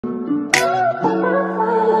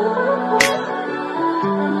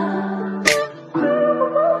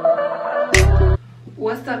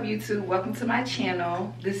up, YouTube? Welcome to my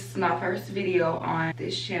channel. This is my first video on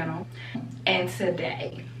this channel, and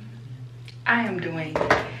today I am doing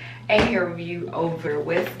a hair review over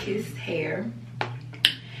Westkiss hair.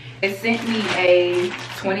 It sent me a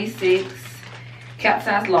 26 cap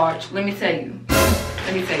size large. Let me tell you,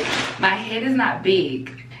 my head is not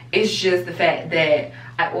big. It's just the fact that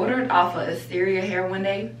I ordered off of Asteria hair one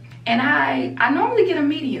day, and I normally get a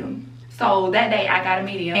medium. So that day I got a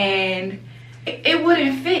medium, and it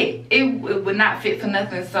wouldn't fit. It would not fit for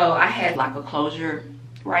nothing. So I had like a closure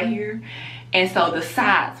right here, and so the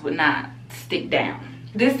sides would not stick down.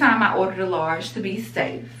 This time I ordered a large to be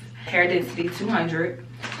safe. Hair density 200.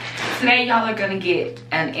 Today y'all are gonna get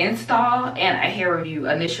an install and a hair review,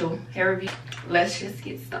 initial hair review. Let's just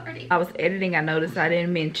get started. I was editing, I noticed I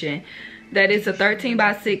didn't mention that it's a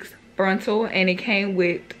 13x6 frontal, and it came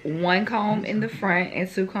with 1 comb in the front and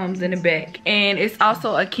 2 combs in the back, and it's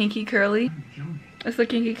also a kinky curly. It's a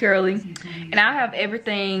kinky curly, and I'll have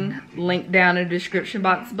everything linked down in the description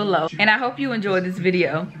box below, and I hope you enjoyed this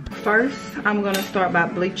video. First, I'm gonna start by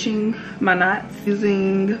bleaching my knots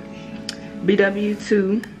using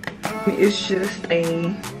BW2. It's just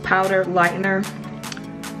a powder lightener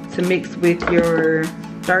to mix with your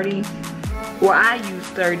 30. Well, I use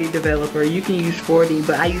 30 developer. You can use 40,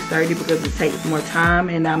 but I use 30 because it takes more time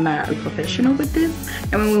and I'm not a professional with this.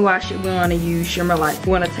 And when we wash it, we want to use shimmer light.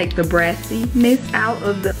 We want to take the brassiness out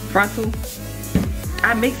of the frontal.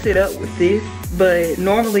 I mix it up with this, but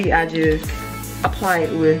normally I just apply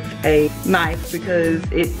it with a knife because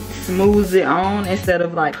it smooths it on instead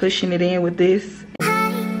of like pushing it in with this.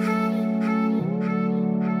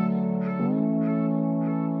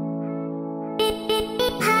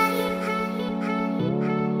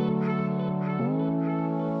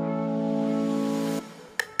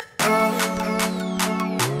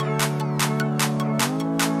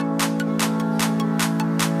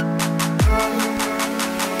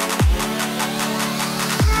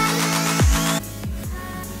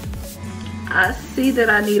 I see that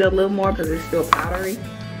I need a little more because it's still powdery.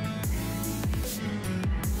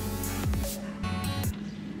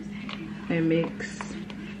 And mix.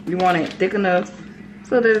 You want it thick enough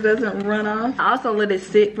so that it doesn't run off. I also let it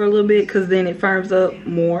sit for a little bit because then it firms up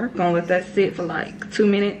more. Gonna let that sit for like 2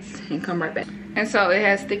 minutes and come right back. And so it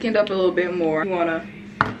has thickened up a little bit more. You wanna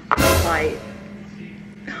apply it.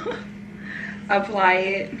 Apply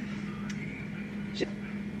it.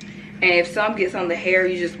 And if some gets on the hair,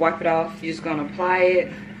 you just wipe it off. You're just gonna apply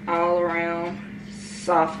it all around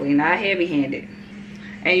softly, not heavy-handed.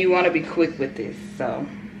 And you wanna be quick with this, so.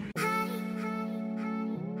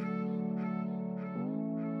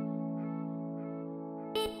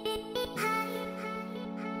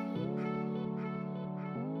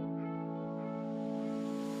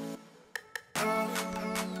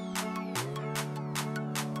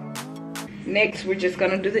 Next, we're just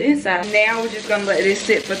gonna do the inside. Now we're just gonna let it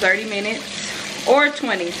sit for 30 minutes or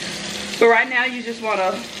 20. But right now you just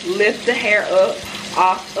wanna lift the hair up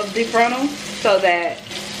off of the frontal so that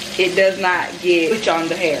it does not get bleach on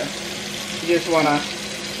the hair. You just wanna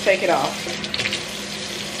take it off.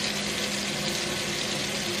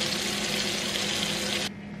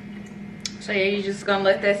 So yeah, you're just gonna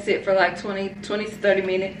let that sit for like 20 to 30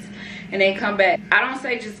 minutes. And then come back. I don't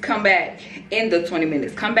say just come back in the 20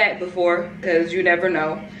 minutes. Come back before, because you never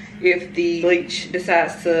know if the bleach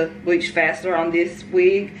decides to bleach faster on this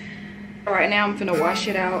wig. Right now I'm gonna wash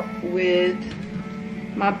it out with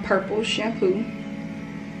my purple shampoo.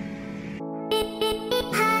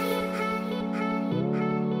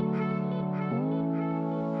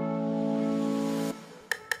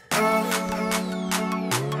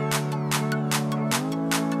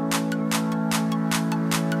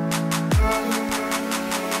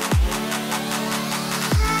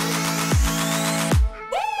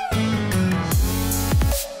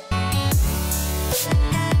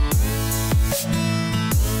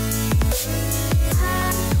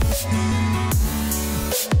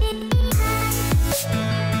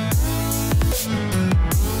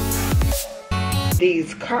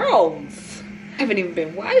 These curls haven't even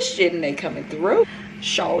been washed yet and they coming through.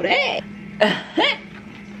 Show that.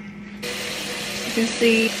 You can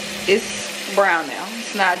see it's brown now.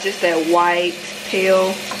 It's not just that white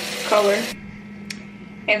pale color.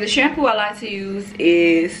 And the shampoo I like to use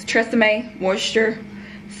is Tresemme Moisture.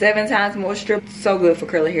 7 times moisture. So good for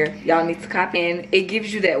curly hair. Y'all need to copy. And it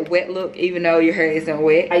gives you that wet look even though your hair isn't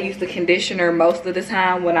wet. I use the conditioner most of the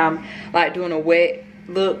time when I'm like doing a wet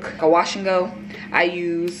look, a wash and go. I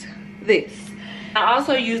use this. I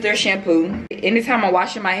also use their shampoo. Anytime I'm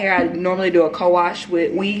washing my hair, I normally do a co-wash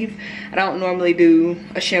with weave. I don't normally do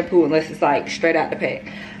a shampoo unless it's like straight out the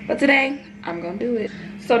pack. But today, I'm gonna do it.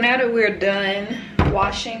 So now that we're done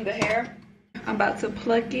washing the hair, I'm about to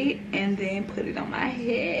pluck it and then put it on my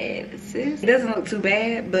head, sis. It doesn't look too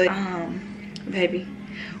bad, but baby,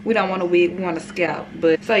 we don't want a wig, we want a scalp.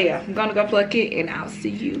 But so yeah, I'm gonna go pluck it and I'll see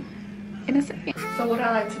you in a second. So what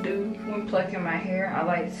I like to do when plucking my hair, I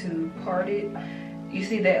like to part it. You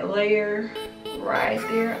see that layer right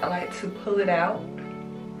there? I like to pull it out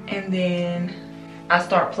and then I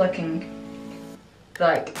start plucking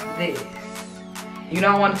like this. You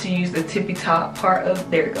don't want to use the tippy top part of,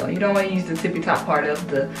 there we go. You don't want to use the tippy top part of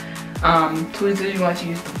the tweezers. You want to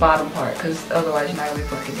use the bottom part because otherwise you're not going to be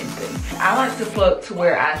plucking anything. I like to pluck to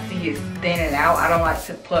where I see it thinning out. I don't like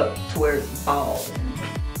to pluck to where it's bald.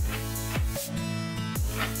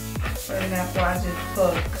 For example, I just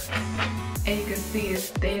pluck and you can see it's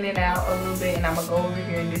thinning out a little bit, and I'm going to go over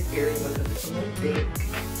here in this area because it's a little thick.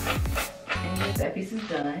 And that piece is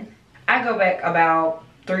done. I go back about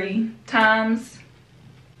 3 times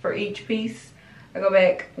for each piece. I go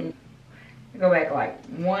back like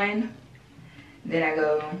 1, then I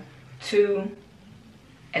go 2,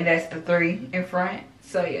 and that's the 3 in front.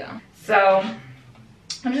 So yeah, so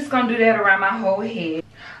I'm just gonna do that around my whole head.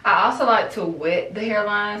 I also like to wet the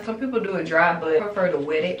hairline. Some people do it dry, but I prefer to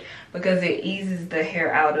wet it because it eases the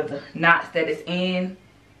hair out of the knots that it's in.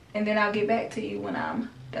 And then I'll get back to you when I'm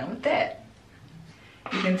done with that.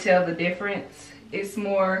 You can tell the difference. It's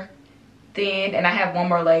more thin, and I have one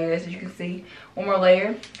more layer, as you can see. One more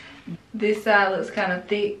layer. This side looks kind of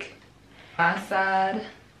thick. My side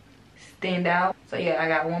stand out. So yeah, I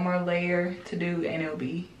got one more layer to do and it'll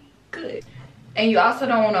be good. And you also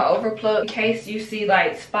don't want to over pluck. In case you see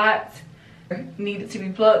like spots needed to be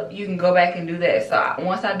plucked, you can go back and do that. So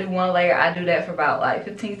once I do one layer, I do that for about like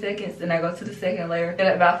 15 seconds. Then I go to the second layer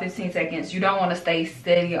at about 15 seconds. You don't want to stay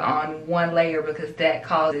steady on one layer because that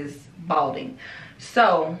causes balding.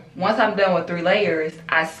 So once I'm done with 3 layers,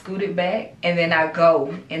 I scoot it back and then I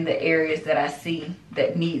go in the areas that I see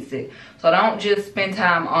that needs it. So don't just spend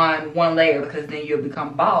time on one layer because then you'll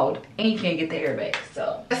become bald and you can't get the hair back.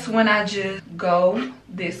 So that's when I just go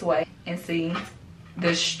this way and see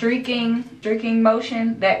the streaking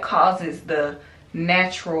motion that causes the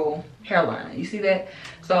natural hairline. You see that?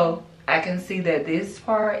 So I can see that this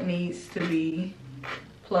part needs to be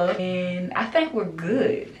plugged in. I think we're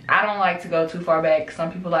good. I don't like to go too far back.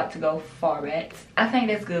 Some people like to go far back. I think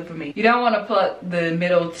that's good for me. You don't want to pluck the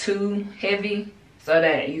middle too heavy so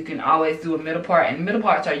that you can always do a middle part, and middle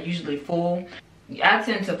parts are usually full. I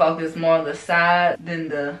tend to focus more on the side than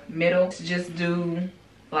the middle. Just do,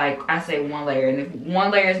 like I say, 1 layer, and if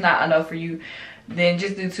 1 layer is not enough for you, then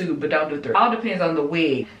just do 2, but don't do 3. All depends on the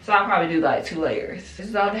wig. So I'll probably do like 2 layers. This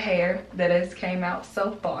is all the hair that has came out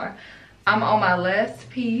so far. I'm on my last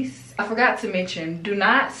piece. I forgot to mention, do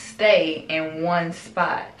not stay in one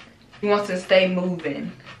spot. You want to stay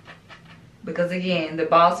moving, because again, the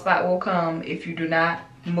bald spot will come if you do not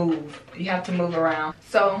move. You have to move around.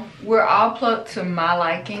 So we're all plucked to my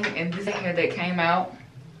liking, and this hair that came out,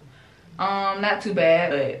 not too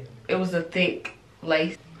bad, but it was a thick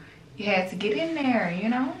lace. You had to get in there, you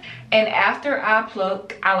know. And after I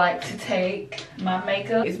pluck, I like to take my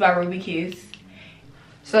makeup. It's by Westkiss.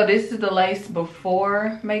 So this is the lace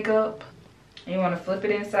before makeup. You want to flip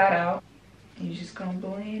it inside out. You just gonna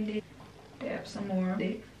blend it, dab some more of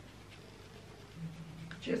it,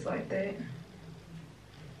 just like that.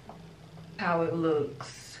 How it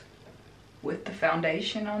looks with the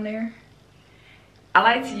foundation on there. I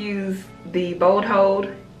like to use the Bold Hold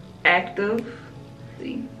Active.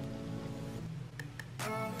 See,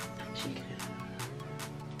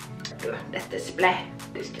 that's the splash.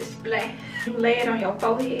 This display. You lay it on your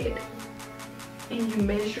forehead and you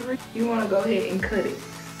measure it. You want to go ahead and cut it.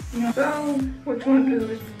 So what you want to do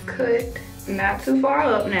is cut not too far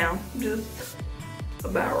up now, just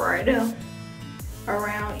about right there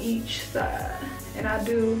around each side. And I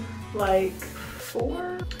do like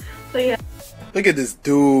 4. So yeah. Look at this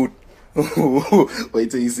dude.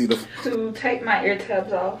 Wait till you see the. To take my ear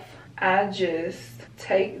tabs off, I just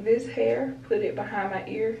take this hair, put it behind my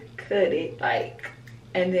ear, cut it like,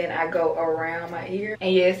 and then I go around my ear,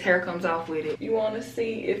 and yes, hair comes off with it. You want to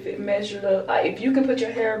see if it measured up. Like if you can put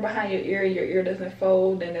your hair behind your ear doesn't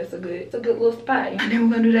fold, then it's a good little spot. And then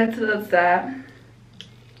we're gonna do that to the other side.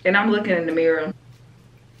 And I'm looking in the mirror,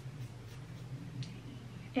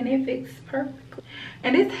 and it fits perfectly.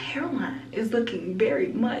 And this hairline is looking very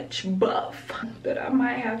much buff, but I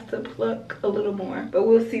might have to pluck a little more, but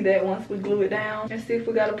we'll see that once we glue it down and see if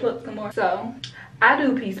we gotta pluck some more. So I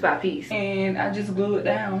do piece by piece and I just glue it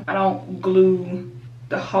down. I don't glue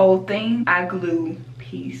the whole thing, I glue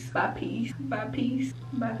piece by piece by piece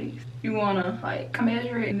by piece. You wanna like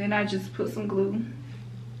measure it, and then I just put some glue.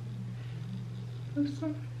 And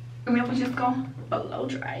then we just gonna blow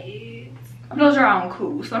dry it. Blow dry on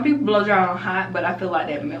cool. Some people blow dry on hot, but I feel like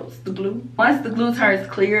that melts the glue. Once the glue turns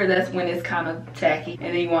clear, that's when it's kind of tacky,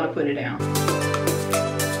 and then you want to put it down.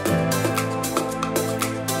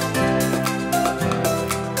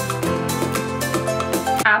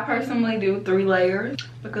 I personally do 3 layers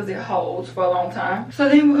because it holds for a long time. So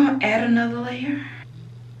then we're gonna add another layer.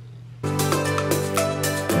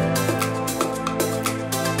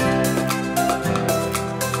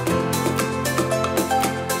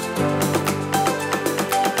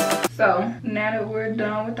 So now that we're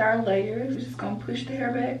done with our layers, we're just gonna push the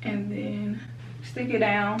hair back and then stick it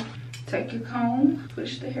down. Take your comb,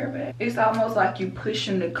 push the hair back. It's almost like you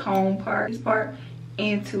pushing the comb part, this part,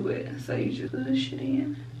 into it. So you just push it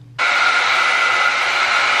in.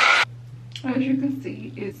 As you can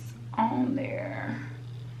see, it's on there.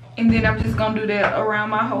 And then I'm just gonna do that around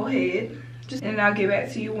my whole head. And I'll get back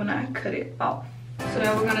to you when I cut it off. So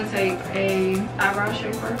then we're gonna take a eyebrow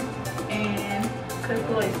shaper and cut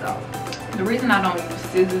the lace off. The reason I don't use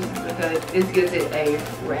scissors is because it gives it a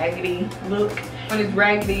raggedy look. When it's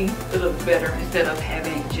raggedy, it looks better instead of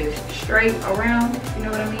having it just straight around. You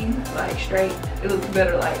know what I mean? Like straight. It looks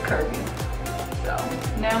better like curvy. So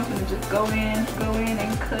now I'm gonna just go in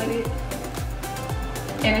and cut it.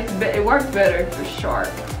 And it works better if it's sharp.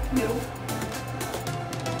 Middle.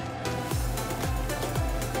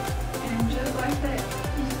 And just like that.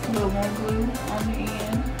 Just a little more glue on the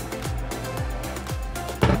end.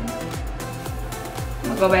 I'm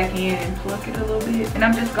gonna go back in and pluck it a little bit. And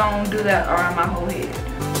I'm just gonna do that around my whole head.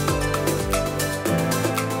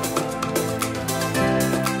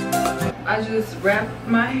 I just wrap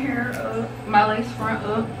my hair up, my lace front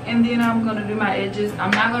up, and then I'm gonna do my edges.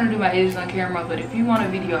 I'm not gonna do my edges on camera, but if you want a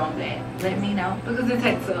video on that, let me know, because it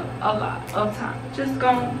takes a lot of time. Just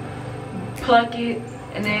gonna pluck it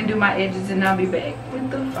and then do my edges, and I'll be back with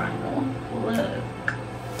the final look.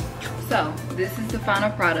 So this is the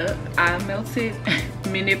final product. I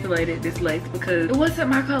manipulated this lace because it wasn't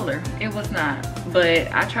my color. It was not, but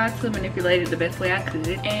I tried to manipulate it the best way I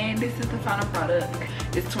could, and this is the final product.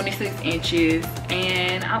 It's 26 inches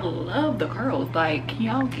and I love the curls. Like, can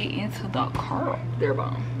y'all get into the curl? They're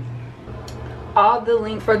bomb. All the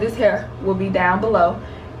links for this hair will be down below,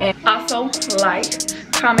 and also like,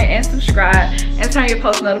 comment, and subscribe, and turn your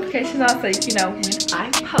post notifications on so you know when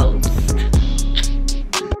I post.